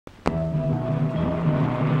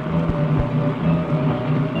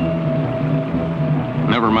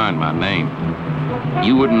mind my name.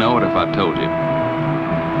 You wouldn't know it if I told you.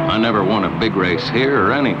 I never won a big race here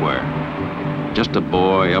or anywhere. Just a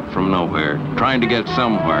boy up from nowhere, trying to get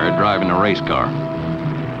somewhere driving a race car.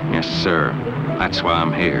 Yes, sir. That's why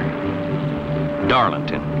I'm here.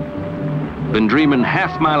 Darlington. Been dreaming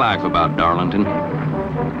half my life about Darlington.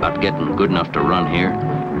 About getting good enough to run here.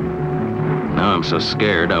 Now I'm so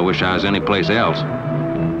scared I wish I was anyplace else.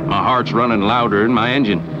 My heart's running louder than my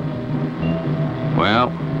engine. Well,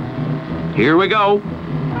 here we go.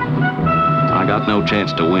 I got no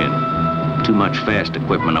chance to win. Too much fast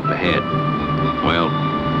equipment up ahead. Well,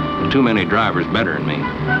 too many drivers better than me.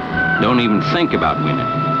 Don't even think about winning.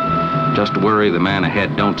 Just worry the man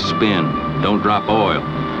ahead don't spin, don't drop oil,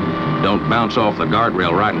 don't bounce off the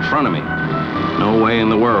guardrail right in front of me. No way in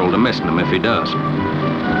the world of missing him if he does.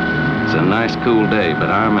 It's a nice cool day, but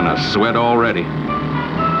I'm in a sweat already.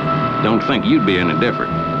 Don't think you'd be any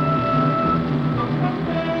different.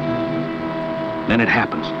 Then it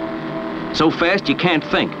happens. So fast you can't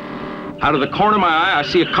think. Out of the corner of my eye, I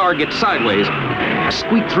see a car get sideways. I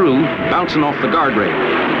squeak through, bouncing off the guardrail.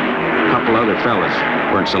 A couple other fellas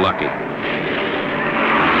weren't so lucky.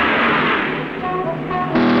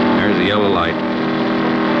 There's the yellow light.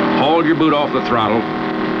 Haul your boot off the throttle.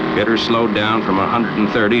 Get her slowed down from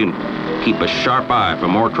 130 and keep a sharp eye for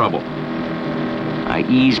more trouble. I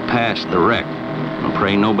ease past the wreck and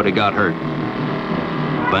pray nobody got hurt.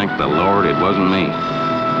 Thank the Lord it wasn't me.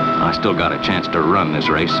 I still got a chance to run this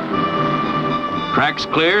race. Track's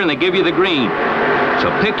clear and they give you the green.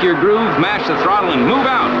 So pick your groove, mash the throttle, and move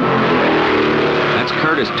out. That's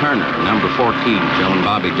Curtis Turner, number 14, showing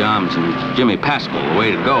Bobby Johns and Jimmy Pascal the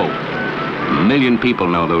way to go. A million people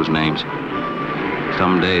know those names.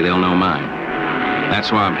 Someday they'll know mine.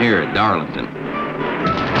 That's why I'm here at Darlington.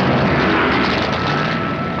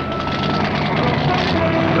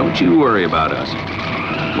 Don't you worry about us.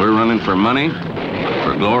 We're running for money,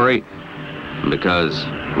 for glory, because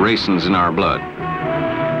racing's in our blood.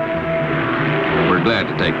 We're glad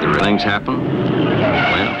to take the risk. Things happen.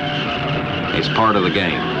 Well, it's part of the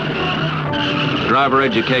game. Driver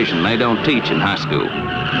education, they don't teach in high school.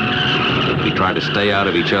 We try to stay out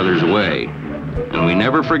of each other's way. And we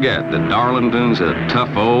never forget that Darlington's a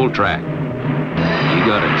tough old track. You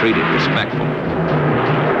gotta treat it respectful.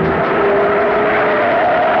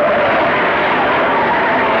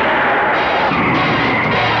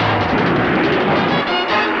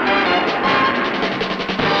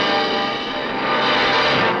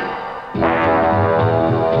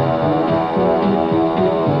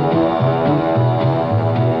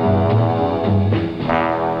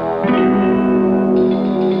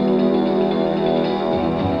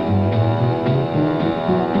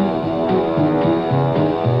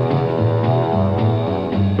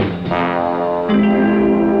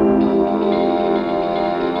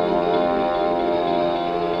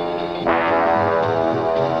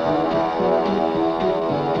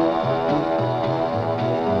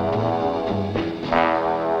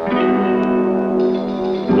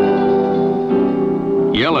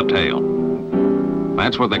 Yellowtail.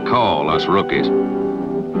 That's what they call us rookies.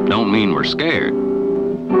 Don't mean we're scared.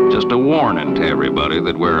 Just a warning to everybody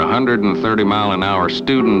that we're 130-mile-an-hour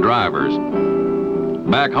student drivers.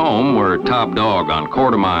 Back home, we're top dog on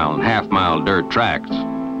quarter-mile and half-mile dirt tracks.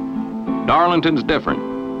 Darlington's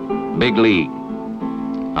different. Big league.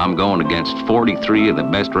 I'm going against 43 of the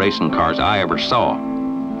best racing cars I ever saw.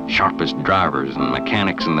 Sharpest drivers and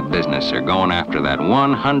mechanics in the business are going after that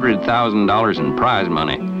 $100,000 in prize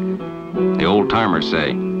money. The old-timers say,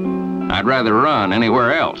 I'd rather run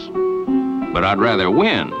anywhere else, but I'd rather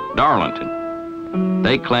win Darlington.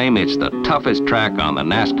 They claim it's the toughest track on the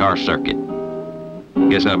NASCAR circuit.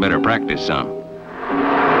 Guess I better practice some.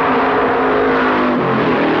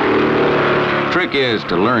 Trick is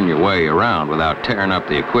to learn your way around without tearing up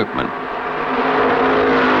the equipment.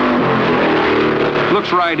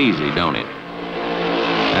 Looks right easy, don't it?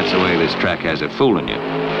 That's the way this track has it fooling you.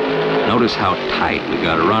 Notice how tight we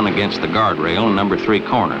got to run against the guardrail in number 3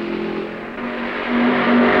 corner.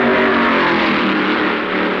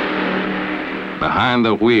 Behind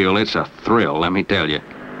the wheel, it's a thrill, let me tell you.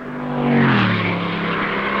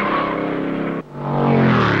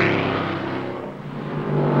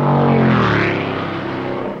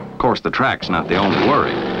 Of course, the track's not the only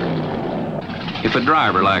worry. If a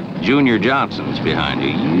driver like Junior Johnson's behind you,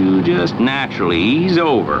 you just naturally ease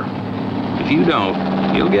over. If you don't,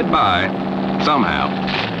 you'll get by, somehow.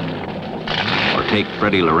 Or take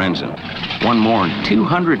Freddie Lorenzen, won more than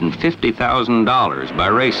 $250,000 by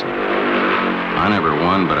racing. I never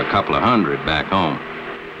won but a couple of hundred back home.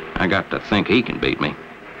 I got to think he can beat me.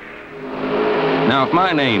 Now, if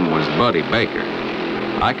my name was Buddy Baker,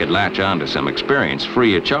 I could latch on to some experience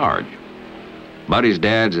free of charge. Buddy's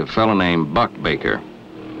dad's a fellow named Buck Baker.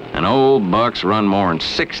 And old Buck's run more than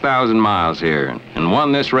 6,000 miles here and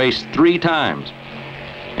won this race 3 times.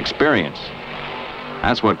 Experience.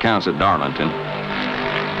 That's what counts at Darlington.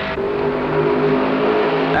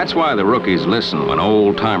 That's why the rookies listen when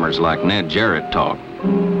old-timers like Ned Jarrett talk.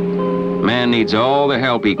 Man needs all the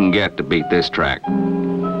help he can get to beat this track.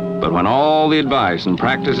 But when all the advice and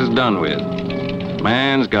practice is done with,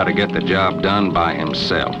 man's got to get the job done by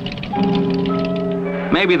himself.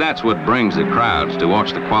 Maybe that's what brings the crowds to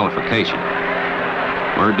watch the qualification.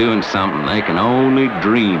 We're doing something they can only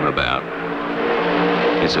dream about.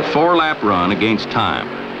 It's a 4-lap run against time.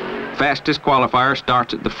 Fastest qualifier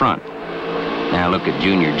starts at the front. Now look at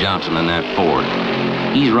Junior Johnson in that Ford.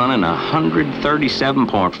 He's running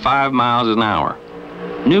 137.5 miles an hour.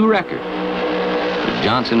 New record. But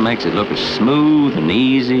Johnson makes it look as smooth and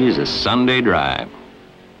easy as a Sunday drive.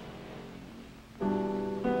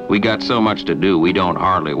 We got so much to do, we don't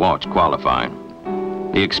hardly watch qualifying.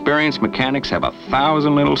 The experienced mechanics have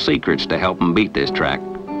 1,000 little secrets to help them beat this track.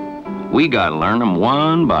 We gotta learn them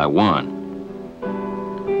one by one.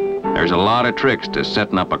 There's a lot of tricks to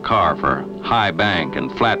setting up a car for high bank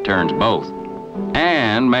and flat turns both,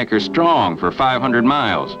 and make her strong for 500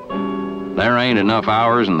 miles. There ain't enough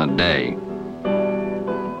hours in the day.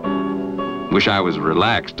 Wish I was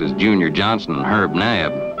relaxed as Junior Johnson and Herb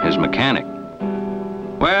Nabb, his mechanic.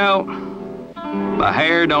 Well, the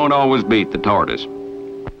hare don't always beat the tortoise.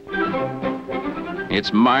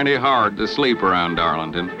 It's mighty hard to sleep around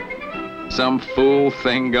Darlington. Some fool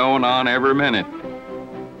thing going on every minute.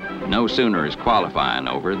 No sooner is qualifying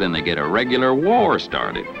over than they get a regular war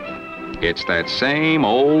started. It's that same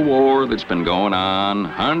old war that's been going on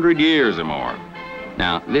 100 years or more.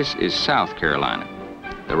 Now, this is South Carolina.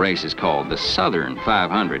 The race is called the Southern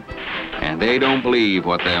 500, and they don't believe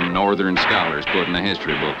what them northern scholars put in the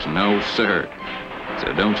history books. No, sir.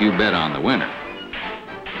 So don't you bet on the winner.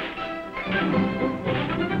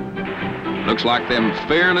 Looks like them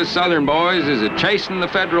fearless Southern boys is a-chasing the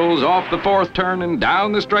Federals off the 4th turn and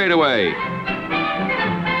down the straightaway.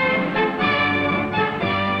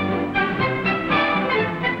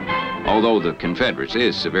 Although the Confederates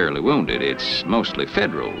is severely wounded, it's mostly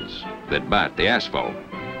Federals that bite the asphalt.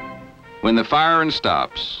 When the firing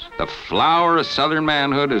stops, the flower of Southern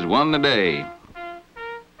manhood has won the day.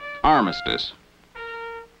 Armistice.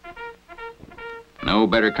 No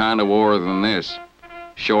better kind of war than this.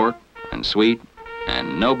 Short and sweet,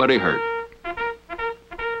 and nobody hurt.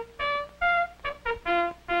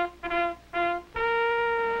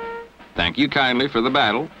 Thank you kindly for the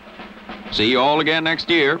battle. See you all again next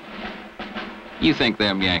year. You think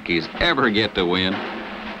them Yankees ever get to win?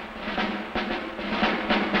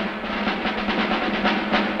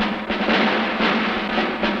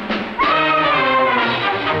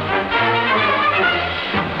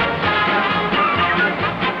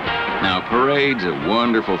 Parade's a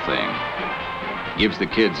wonderful thing. Gives the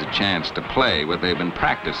kids a chance to play what they've been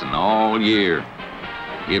practicing all year.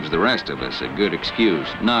 Gives the rest of us a good excuse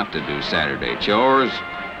not to do Saturday chores,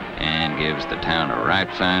 and gives the town a right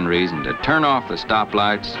fine reason to turn off the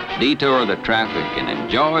stoplights, detour the traffic, and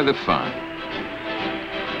enjoy the fun.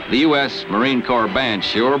 The U.S. Marine Corps Band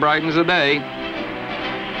sure brightens the day.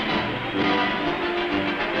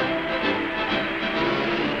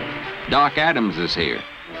 Doc Adams is here.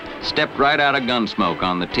 Stepped right out of Gunsmoke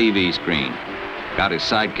on the TV screen. Got his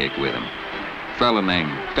sidekick with him, a fella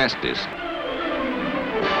named Festus.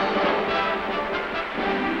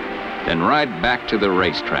 Then right back to the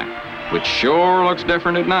racetrack, which sure looks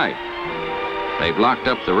different at night. They've locked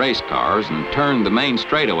up the race cars and turned the main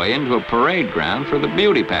straightaway into a parade ground for the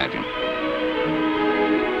beauty pageant.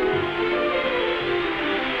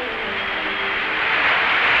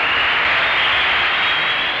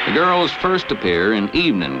 The girls first appear in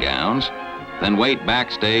evening gowns, then wait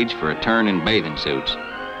backstage for a turn in bathing suits.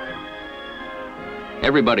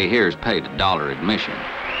 Everybody here's paid $1 admission,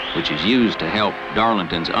 which is used to help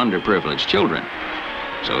Darlington's underprivileged children,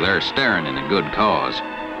 so they're staring in a good cause.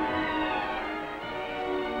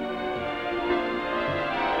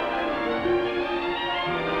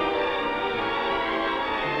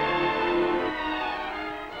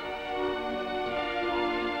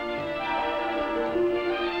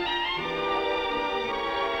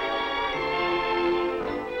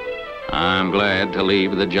 I'm glad to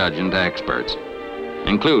leave the judging to experts,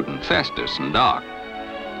 including Festus and Doc.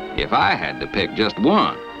 If I had to pick just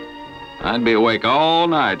one, I'd be awake all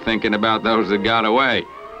night thinking about those that got away.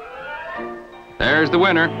 There's the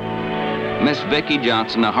winner, Miss Vicki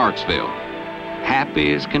Johnson of Hartsville.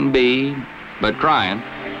 Happy as can be, but crying.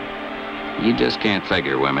 You just can't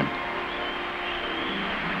figure women.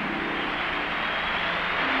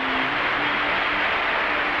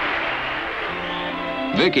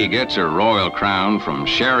 Vicky gets her royal crown from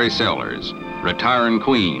Sherry Sellers, retiring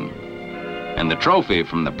queen, and the trophy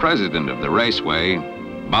from the president of the raceway,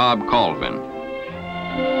 Bob Colvin.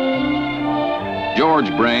 George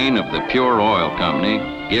Brain of the Pure Oil Company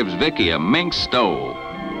gives Vicky a mink stove,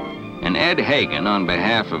 and Ed Hagen, on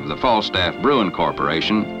behalf of the Falstaff Brewing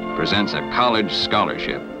Corporation, presents a college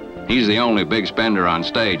scholarship. He's the only big spender on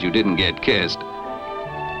stage who didn't get kissed.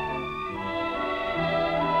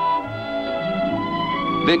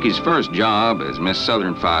 Vicky's first job as Miss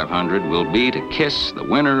Southern 500 will be to kiss the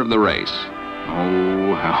winner of the race.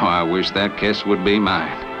 Oh, how I wish that kiss would be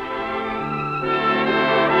mine.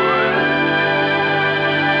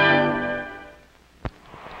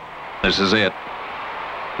 This is it.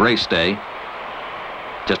 Race day.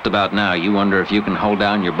 Just about now, you wonder if you can hold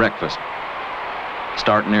down your breakfast.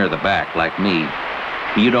 Start near the back, like me.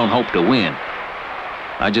 You don't hope to win.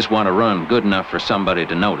 I just want to run good enough for somebody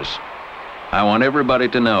to notice. I want everybody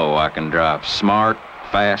to know I can drive smart,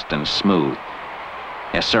 fast, and smooth.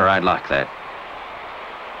 Yes, sir, I'd like that.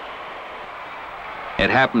 It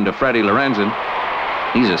happened to Freddie Lorenzen.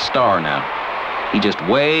 He's a star now. He just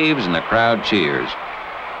waves and the crowd cheers.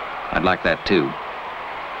 I'd like that, too.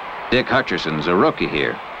 Dick Hutcherson's a rookie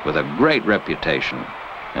here with a great reputation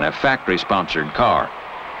and a factory-sponsored car.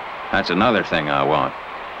 That's another thing I want.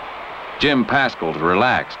 Jim Pascal's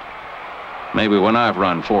relaxed. Maybe when I've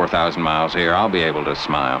run 4,000 miles here, I'll be able to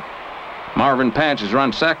smile. Marvin Pants has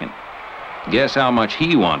run second. Guess how much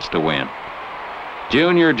he wants to win?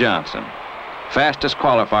 Junior Johnson, fastest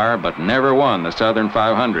qualifier, but never won the Southern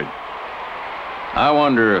 500. I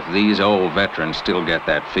wonder if these old veterans still get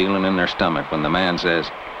that feeling in their stomach when the man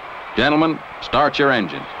says, "Gentlemen, start your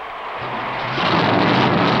engines."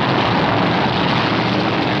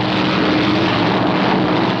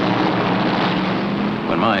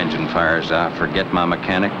 When my engine fires, I forget my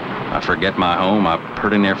mechanic, I forget my home, I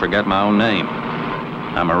pretty near forget my own name.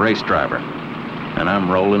 I'm a race driver, and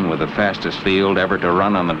I'm rolling with the fastest field ever to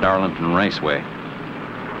run on the Darlington Raceway.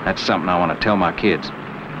 That's something I want to tell my kids.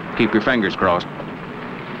 Keep your fingers crossed.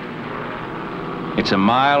 It's 1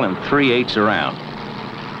 mile and 3/8 around.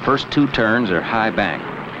 First 2 turns are high bank.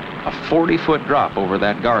 A 40-foot drop over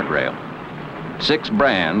that guardrail. 6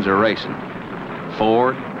 brands are racing.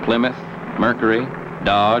 Ford, Plymouth, Mercury,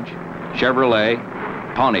 Dodge, Chevrolet,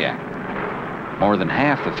 Pontiac. More than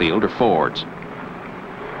half the field are Fords.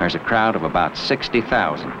 There's a crowd of about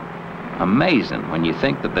 60,000. Amazing when you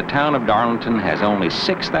think that the town of Darlington has only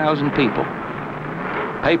 6,000 people.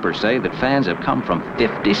 Papers say that fans have come from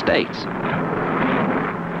 50 states.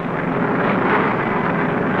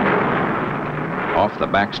 Off the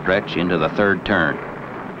backstretch into the 3rd turn.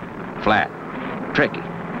 Flat, tricky.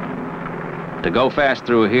 To go fast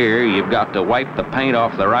through here, you've got to wipe the paint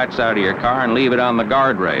off the right side of your car and leave it on the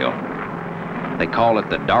guardrail. They call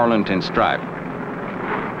it the Darlington Stripe.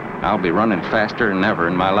 I'll be running faster than ever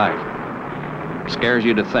in my life. Scares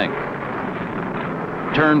you to think.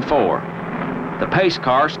 Turn 4. The pace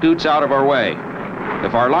car scoots out of our way.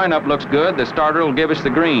 If our lineup looks good, the starter will give us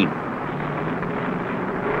the green.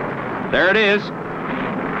 There it is.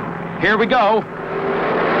 Here we go.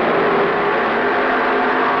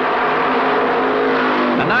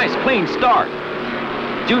 A nice, clean start.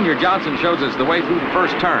 Junior Johnson shows us the way through the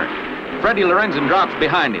first turn. Freddie Lorenzen drops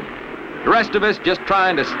behind him. The rest of us just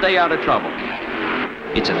trying to stay out of trouble.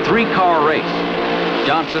 It's a 3-car race.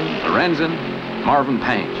 Johnson, Lorenzen, Marvin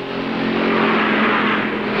Page.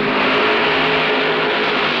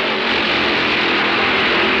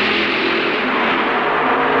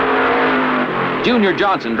 Junior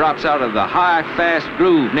Johnson drops out of the high, fast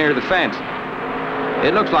groove near the fence.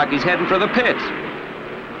 It looks like he's heading for the pits.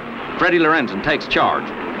 Freddie Lorenzen takes charge.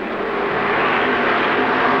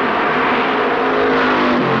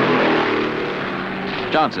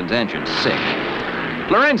 Johnson's engine's sick.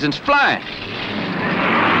 Lorenzen's flying.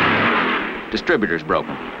 Distributor's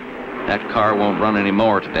broken. That car won't run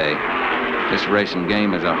anymore today. This racing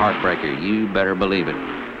game is a heartbreaker. You better believe it.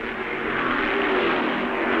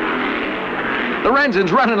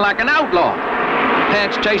 Lorenzen's running like an outlaw.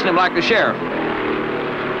 Pants chasing him like the sheriff.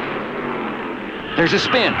 There's a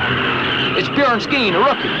spin. It's Bjorn Skeen, a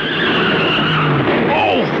rookie.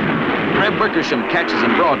 Oh! Reb Wickersham catches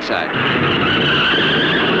him broadside.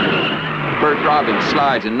 Bert Robbins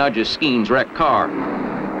slides and nudges Skeen's wrecked car.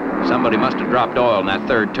 Somebody must have dropped oil in that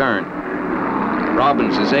 3rd turn.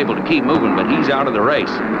 Robbins is able to keep moving, but he's out of the race.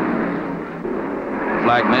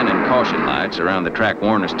 Flagmen and caution lights around the track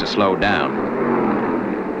warn us to slow down.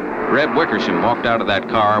 Reb Wickersham walked out of that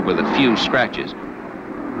car with a few scratches,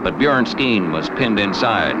 but Bjorn Skeen was pinned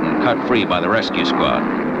inside and cut free by the rescue squad.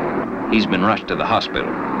 He's been rushed to the hospital.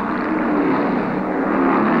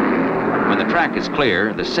 When the track is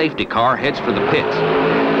clear, the safety car heads for the pits,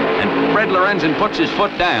 and Fred Lorenzen puts his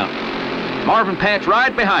foot down. Marvin pants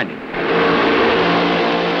right behind him.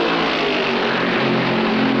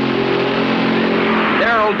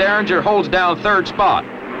 Darrell Derringer holds down third spot.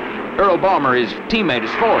 Earl Balmer, his teammate,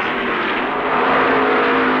 is fourth.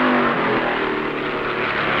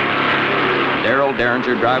 Darrell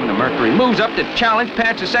Derringer, driving the Mercury, moves up to challenge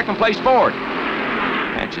Patch's second place Ford.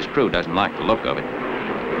 Patch's crew doesn't like the look of it.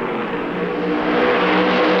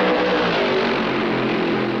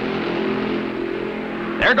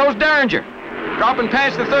 There goes Derringer, dropping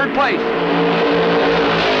past the third place.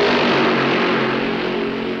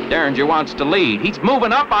 Derringer wants to lead. He's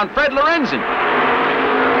moving up on Fred Lorenzen.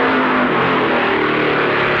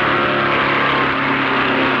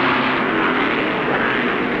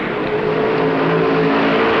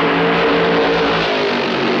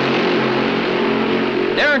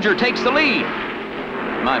 Derringer takes the lead.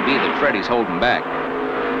 It might be that Freddie's holding back.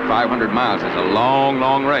 500 miles is a long,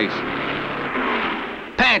 long race.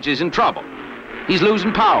 Patch is in trouble. He's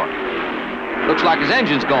losing power. Looks like his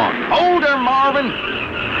engine's gone. Hold her, Marvin!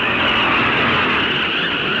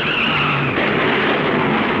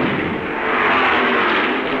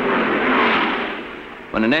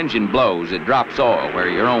 When an engine blows, it drops oil where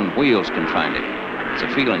your own wheels can find it. It's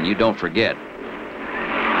a feeling you don't forget.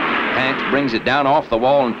 Patch brings it down off the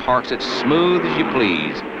wall and parks it smooth as you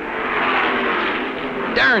please.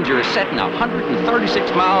 Derringer is setting a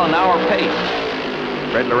 136-mile-an-hour pace.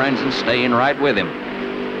 Fred Lorenzen's staying right with him.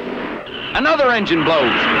 Another engine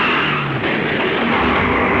blows.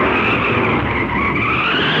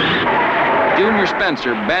 Junior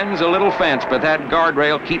Spencer bends a little fence, but that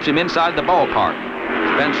guardrail keeps him inside the ballpark.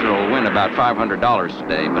 Spencer will win about $500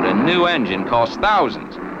 today, but a new engine costs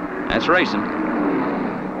thousands. That's racing.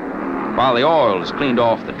 While the oil is cleaned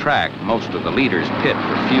off the track, most of the leaders pit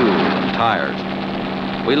for fuel and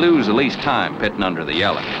tires. We lose the least time pitting under the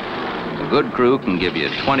yellow. A good crew can give you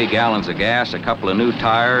 20 gallons of gas, a couple of new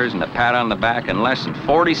tires, and a pat on the back in less than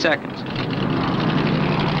 40 seconds.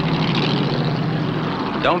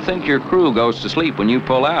 Don't think your crew goes to sleep when you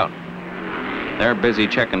pull out. They're busy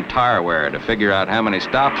checking tire wear to figure out how many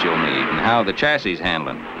stops you'll need and how the chassis is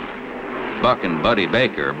handling. Buck and Buddy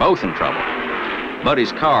Baker are both in trouble.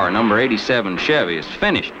 Buddy's car, number 87 Chevy, is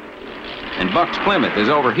finished, and Buck's Plymouth is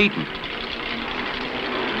overheating.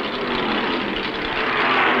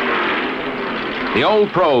 The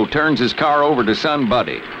old pro turns his car over to son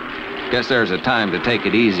Buddy. Guess there's a time to take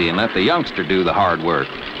it easy and let the youngster do the hard work.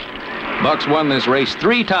 Buck's won this race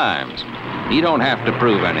 3 times. He don't have to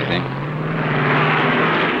prove anything.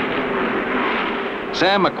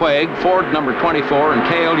 Sam McQuaig, Ford number 24, and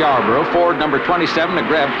Cale Yarborough, Ford number 27, to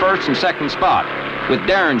grab first and second spot, with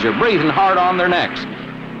Derringer breathing hard on their necks.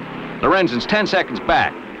 Lorenzen's 10 seconds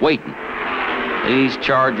back, waiting. These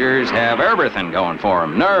Chargers have everything going for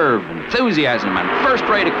them: nerve, enthusiasm, and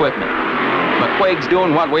first-rate equipment. McQuaig's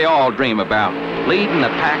doing what we all dream about, leading the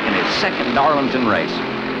pack in his second Darlington race.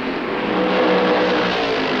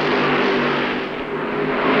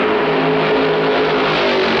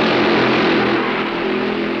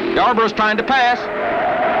 Yarborough's trying to pass.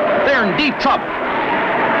 They're in deep trouble.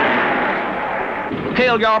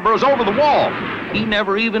 Cale Yarborough's over the wall. He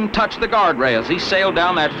never even touched the guardrails. He sailed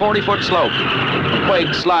down that 40-foot slope.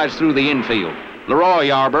 McQuaig slides through the infield. Leroy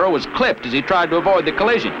Yarborough was clipped as he tried to avoid the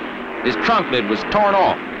collision. His trunk lid was torn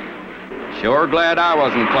off. Sure glad I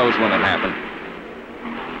wasn't close when it happened.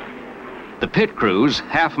 The pit crews,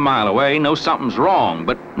 half a mile away, know something's wrong,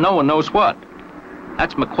 but no one knows what.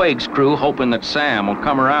 That's McQuaig's crew hoping that Sam will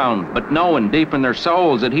come around, but knowing deep in their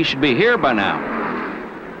souls that he should be here by now.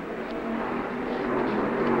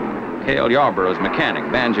 Cale Yarborough's mechanic,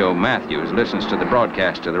 Banjo Matthews, listens to the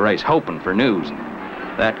broadcast of the race, hoping for news.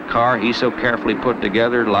 That car he so carefully put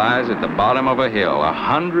together lies at the bottom of a hill,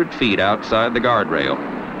 100 feet outside the guardrail.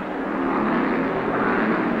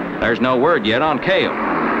 There's no word yet on Cale.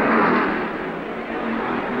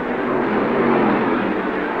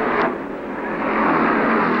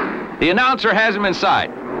 The announcer has him in sight.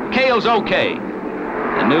 Cale's okay.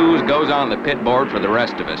 The news goes on the pit board for the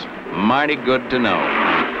rest of us. Mighty good to know.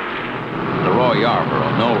 Leroy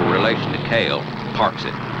Yarborough, no relation to Cale, parks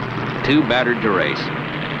it. Too battered to race.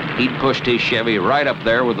 He'd pushed his Chevy right up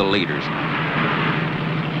there with the leaders.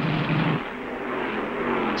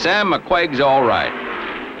 Sam McQuaig's all right.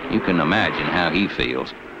 You can imagine how he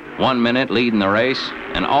feels. 1 minute leading the race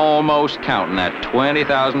and almost counting that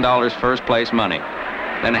 $20,000 first place money.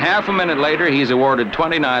 Then half a minute later, he's awarded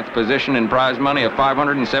 29th position in prize money of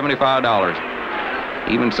 $575.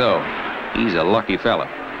 Even so, he's a lucky fella.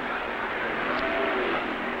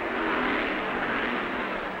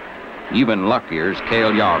 Even luckier is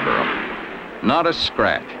Cale Yarborough. Not a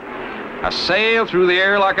scratch. I sail through the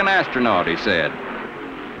air like an astronaut, he said.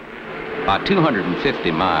 By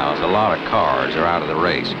 250 miles, a lot of cars are out of the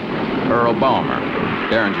race. Earl Balmer,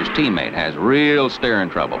 Derringer's teammate, has real steering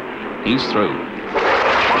trouble. He's through.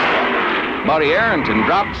 Buddy Arrington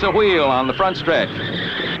drops a wheel on the front stretch.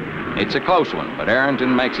 It's a close one, but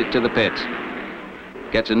Arrington makes it to the pits.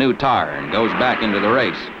 Gets a new tire and goes back into the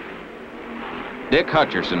race. Dick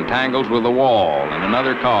Hutcherson tangles with a wall in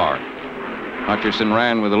another car. Hutcherson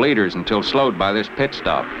ran with the leaders until slowed by this pit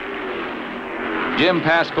stop. Jim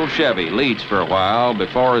Paschal's Chevy leads for a while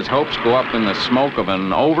before his hopes go up in the smoke of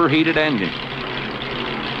an overheated engine.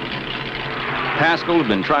 Paschal's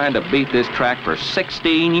been trying to beat this track for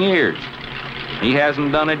 16 years. He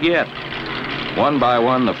hasn't done it yet. One by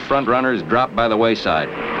one, the front runners drop by the wayside.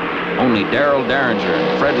 Only Darrell Derringer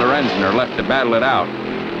and Fred Lorenzen are left to battle it out.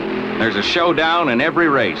 There's a showdown in every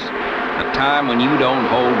race, a time when you don't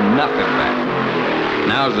hold nothing back.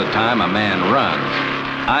 Now's the time a man runs.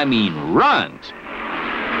 I mean runs.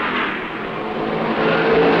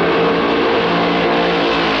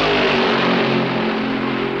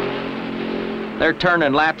 They're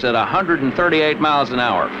turning laps at 138 miles an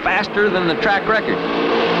hour, faster than the track record.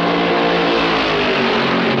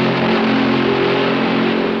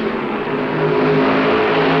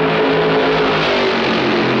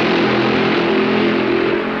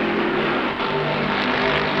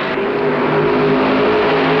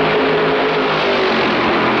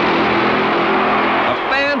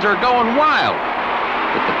 Are going wild,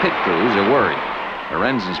 but the pit crews are worried.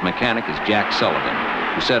 Lorenzen's mechanic is Jack Sullivan,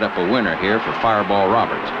 who set up a winner here for Fireball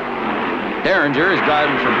Roberts. Derringer is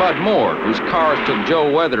driving for Bud Moore, whose cars took Joe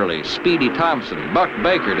Weatherly, Speedy Thompson, Buck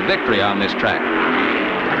Baker to victory on this track.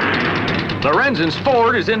 Lorenzen's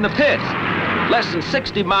Ford is in the pits, less than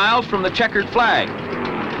 60 miles from the checkered flag.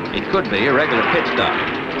 It could be a regular pit stop.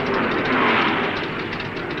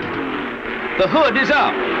 The hood is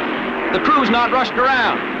up. The crew's not rushed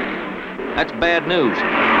around. That's bad news.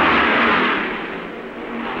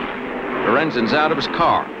 Lorenzen's out of his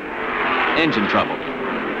car. Engine trouble.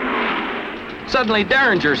 Suddenly,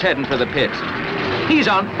 Derringer's heading for the pits. He's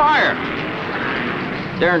on fire.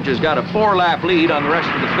 Derringer's got a 4-lap lead on the rest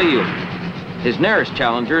of the field. His nearest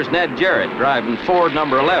challenger is Ned Jarrett, driving Ford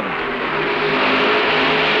number 11.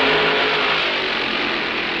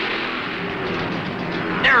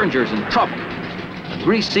 Derringer's in trouble. The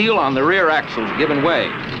grease seal on the rear axle's giving way.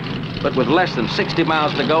 But with less than 60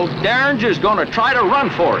 miles to go, Derringer's going to try to run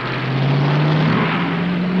for it.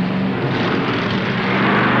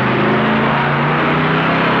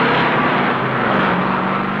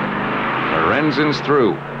 Lorenzen's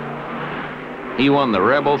through. He won the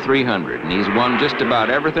Rebel 300, and he's won just about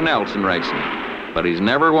everything else in racing. But he's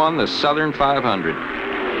never won the Southern 500.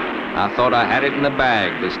 I thought I had it in the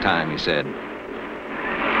bag this time, he said.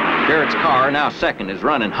 Jarrett's car, now second, is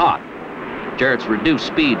running hot. Jarrett's reduced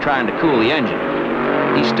speed trying to cool the engine.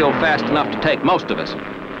 He's still fast enough to take most of us.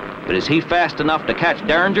 But is he fast enough to catch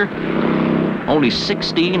Derringer? Only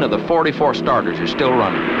 16 of the 44 starters are still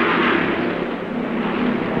running.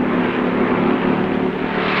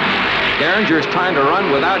 Derringer is trying to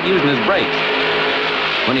run without using his brakes.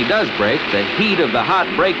 When he does brake, the heat of the hot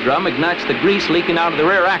brake drum ignites the grease leaking out of the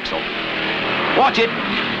rear axle. Watch it!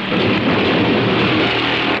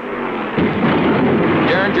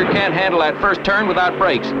 Derringer can't handle that first turn without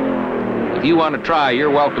brakes. If you want to try,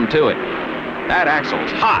 you're welcome to it. That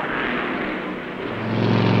axle's hot.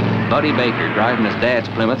 Buddy Baker, driving his dad's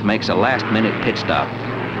Plymouth, makes a last-minute pit stop.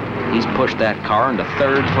 He's pushed that car into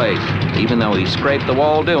third place, even though he scraped the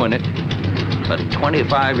wall doing it. But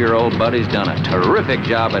 25-year-old Buddy's done a terrific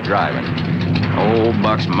job at driving. Old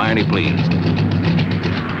Buck's mighty pleased.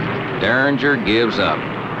 Derringer gives up.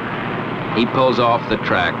 He pulls off the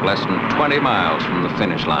track less than 20 miles from the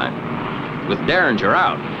finish line. With Derringer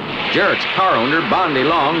out, Jarrett's car owner, Bondi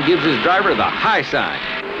Long, gives his driver the high sign.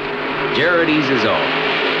 Jarrett eases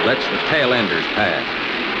off, lets the tail enders pass.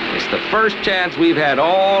 It's the first chance we've had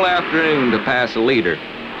all afternoon to pass a leader.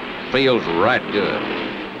 Feels right good.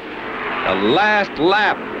 The last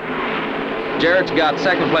lap. Jarrett's got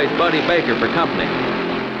second place Buddy Baker for company.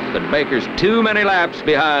 But Baker's too many laps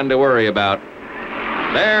behind to worry about.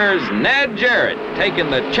 There's Ned Jarrett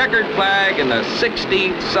taking the checkered flag in the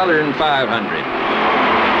 16th Southern 500.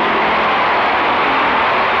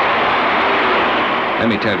 Let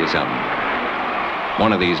me tell you something.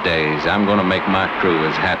 One of these days, I'm going to make my crew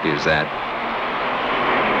as happy as that.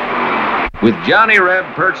 With Johnny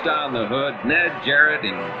Reb perched on the hood, Ned Jarrett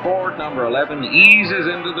in Ford number 11 eases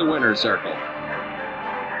into the winner's circle.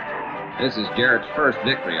 This is Jarrett's first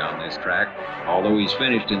victory on this track, although he's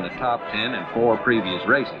finished in the top 10 in 4 previous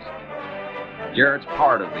races. Jarrett's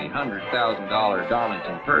part of the $100,000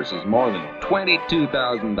 Darlington purse is more than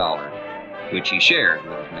 $22,000, which he shares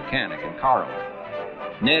with his mechanic and car owner.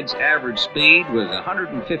 Ned's average speed was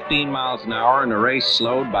 115 miles an hour in a race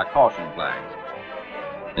slowed by caution flags.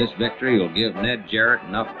 This victory will give Ned Jarrett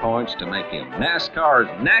enough points to make him NASCAR's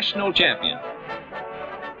national champion.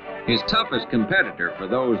 His toughest competitor for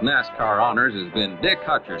those NASCAR honors has been Dick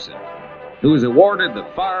Hutcherson, who was awarded the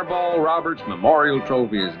Fireball Roberts Memorial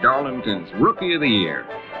Trophy as Darlington's Rookie of the Year.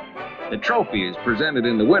 The trophy is presented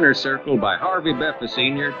in the winner's circle by Harvey Beffa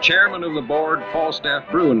Sr., chairman of the board, Falstaff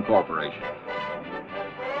Brewing Corporation.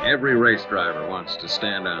 Every race driver wants to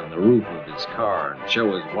stand on the roof of his car and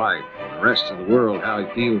show his wife and the rest of the world how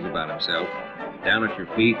he feels about himself. Down at your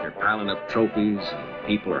feet, they're piling up trophies and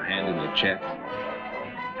people are handing you checks.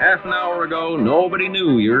 Half an hour ago, nobody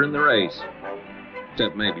knew you were in the race,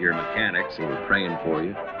 except maybe your mechanics who were praying for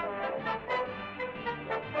you.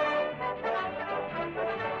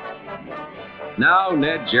 Now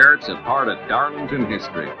Ned Jarrett's a part of Darlington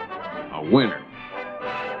history, a winner.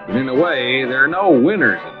 But in a way, there are no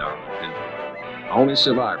winners at Darlington, only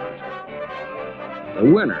survivors. The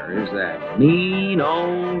winner is that mean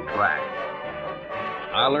old track.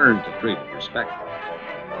 I learned to treat it respectfully.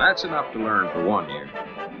 That's enough to learn for 1 year.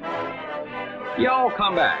 Y'all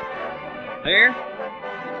come back. Here?